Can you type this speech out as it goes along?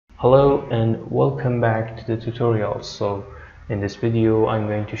Hello and welcome back to the tutorial. So in this video I'm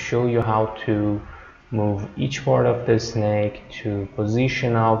going to show you how to move each part of the snake to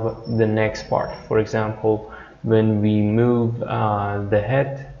position of the next part. For example, when we move the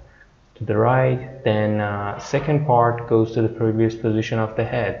head to the right, then second part goes to the previous position of the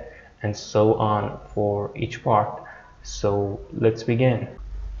head, and so on for each part. So let's begin.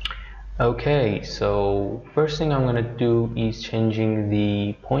 Okay, so first thing I'm gonna do is changing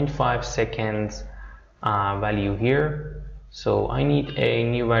the 0.5 seconds value here. So I need a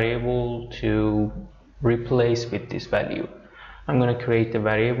new variable to replace with this value. I'm gonna create a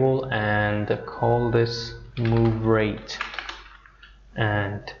variable and call this move rate,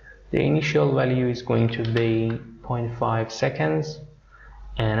 and the initial value is going to be 0.5 seconds,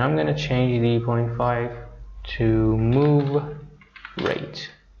 and I'm gonna change the 0.5 to move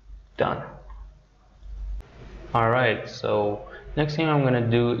rate. Done. Alright, so next thing I'm gonna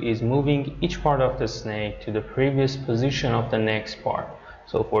do is moving each part of the snake to the previous position of the next part.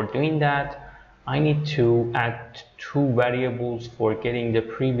 So for doing that, I need to add two variables for getting the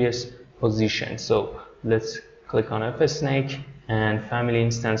previous position. So let's click on fsnake and family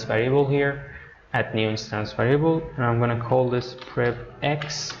instance variable here, add new instance variable, and I'm gonna call this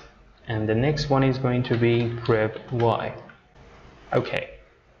prevx, and the next one is going to be prevy. Okay.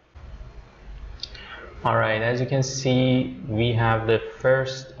 Alright, as you can see, we have the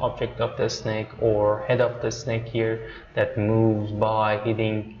first object of the snake, or head of the snake here, that moves by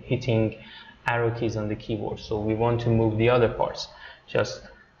hitting arrow keys on the keyboard. So we want to move the other parts. Just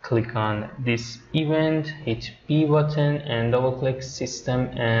click on this event, hit B button and double click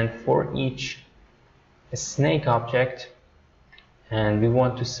system, and for each snake object, and we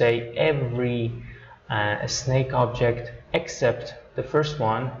want to say every snake object except the first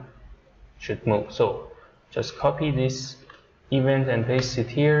one should move. So just copy this event and paste it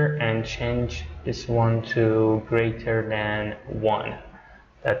here and change this one to greater than 1.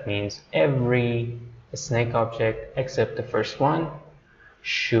 That means every snake object except the first one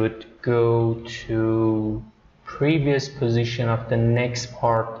should go to previous position of the next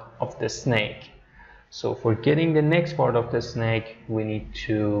part of the snake. So for getting the next part of the snake, we need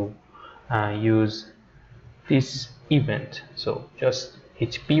to use this event. So just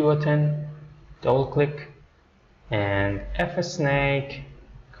hit B button, double click, and fsnake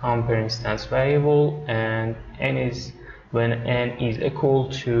compare instance variable, and n is when n is equal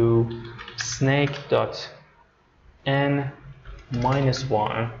to snake dot n minus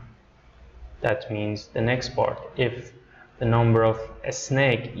 1. That means the next part. If the number of a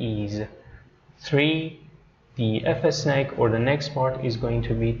snake is 3, the fsnake or the next part is going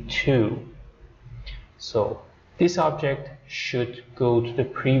to be 2. So this object should go to the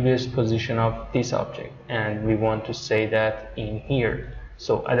previous position of this object, and we want to say that in here.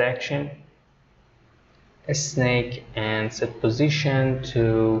 So add action a snake and set position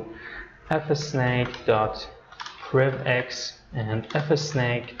to fsnake dot prevx and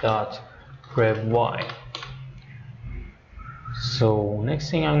fsnake dot prevy. So next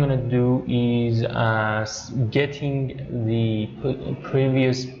thing I'm gonna do is getting the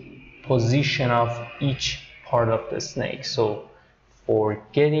previous position of each part of the snake. So for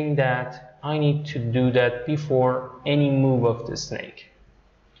getting that, I need to do that before any move of the snake,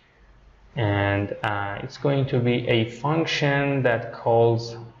 and it's going to be a function that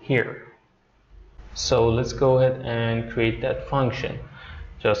calls here. So let's go ahead and create that function.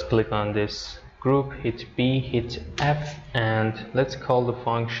 Just click on this group, hit B, hit F, and let's call the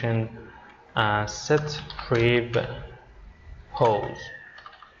function set prev pose.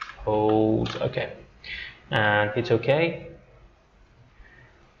 Okay, and hit OK.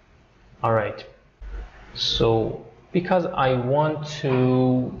 Alright, so because I want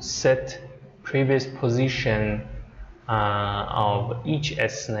to set previous position of each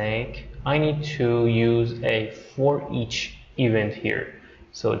snake, I need to use a for each event here.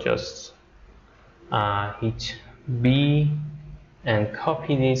 So just hit B and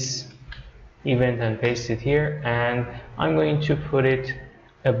copy this event and paste it here, and I'm going to put it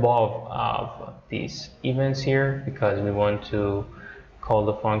above of these events here because we want to call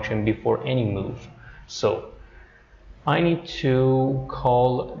the function before any move. So I need to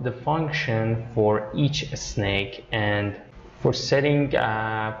call the function for each snake, and for setting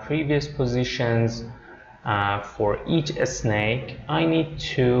previous positions for each snake, I need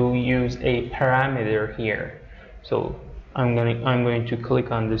to use a parameter here. So I'm going to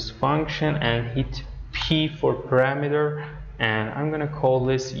click on this function and hit P for parameter, and I'm going to call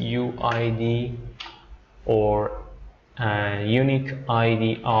this UID, or unique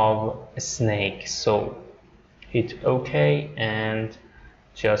ID of a snake. So hit OK, and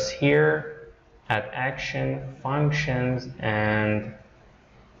just here, add action, functions, and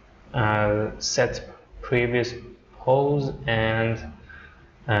set previous pose, and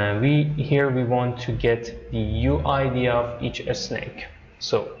we want to get the UID of each snake.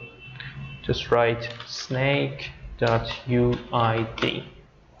 So just write snake.uid.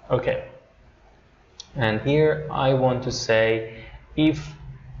 Okay, and here I want to say if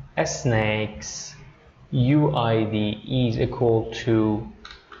a snake's UID is equal to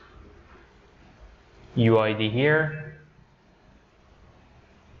UID here,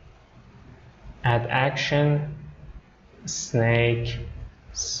 add action, snake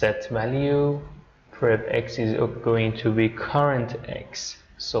set value, prep x is going to be current x,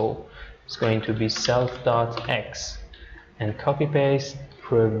 so it's going to be self.x, and copy paste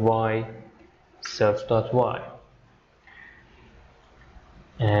prep y self.y.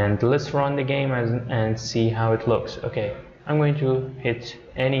 And let's run the game and see how it looks. Okay, I'm going to hit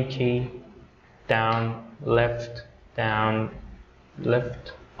any key, down, left,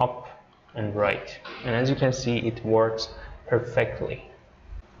 up, and right. And as you can see, it works perfectly.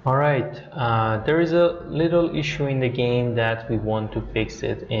 Alright, there is a little issue in the game that we want to fix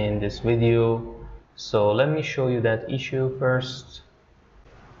it in this video. So let me show you that issue first.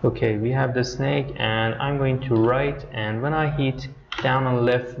 Okay, we have the snake and I'm going to right, and when I hit down and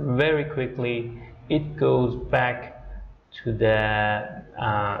left very quickly, it goes back to the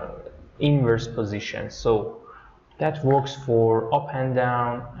inverse position. So that works for up and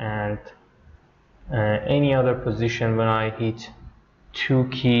down and any other position when I hit two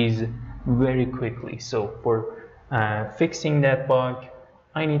keys very quickly. So for fixing that bug,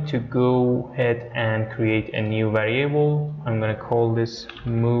 I need to go ahead and create a new variable. I'm going to call this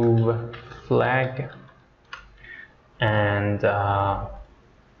move flag, and I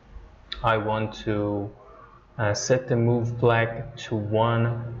want to set the move flag to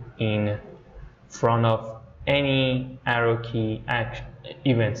 1 in front of any arrow key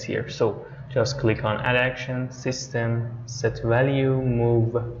events here. So just click on add action, system, set value,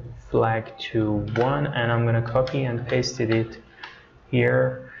 move flag to 1, and I'm going to copy and paste it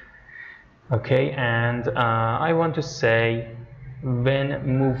here. Okay, and I want to say when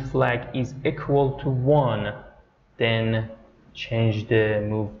move flag is equal to 1, then change the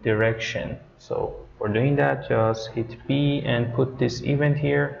move direction. So for doing that, just hit B and put this event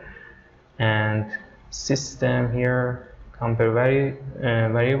here, and system here, compare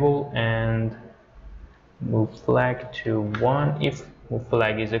variable, and move flag to 1. If move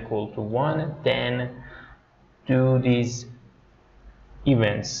flag is equal to 1, then do these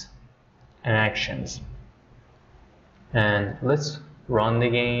events and actions. And let's run the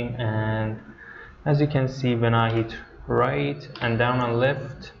game, and as you can see, when I hit right and down and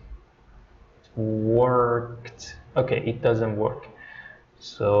left, it worked. Okay, it doesn't work.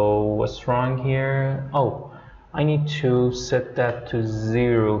 So what's wrong here? Oh, I need to set that to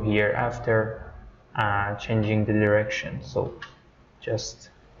 0 here after changing the direction. So just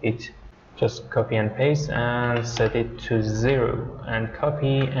copy and paste and set it to 0, and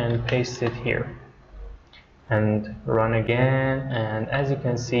copy and paste it here and run again, and as you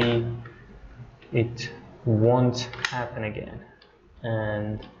can see, it won't happen again,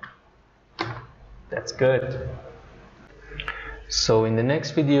 and that's good. So in the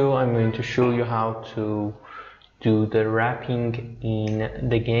next video, I'm going to show you how to do the wrapping in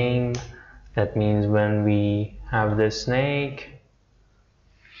the game. That means when we have the snake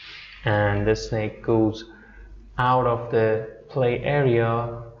and the snake goes out of the play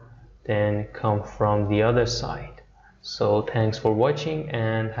area, then come from the other side. So thanks for watching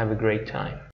and have a great time.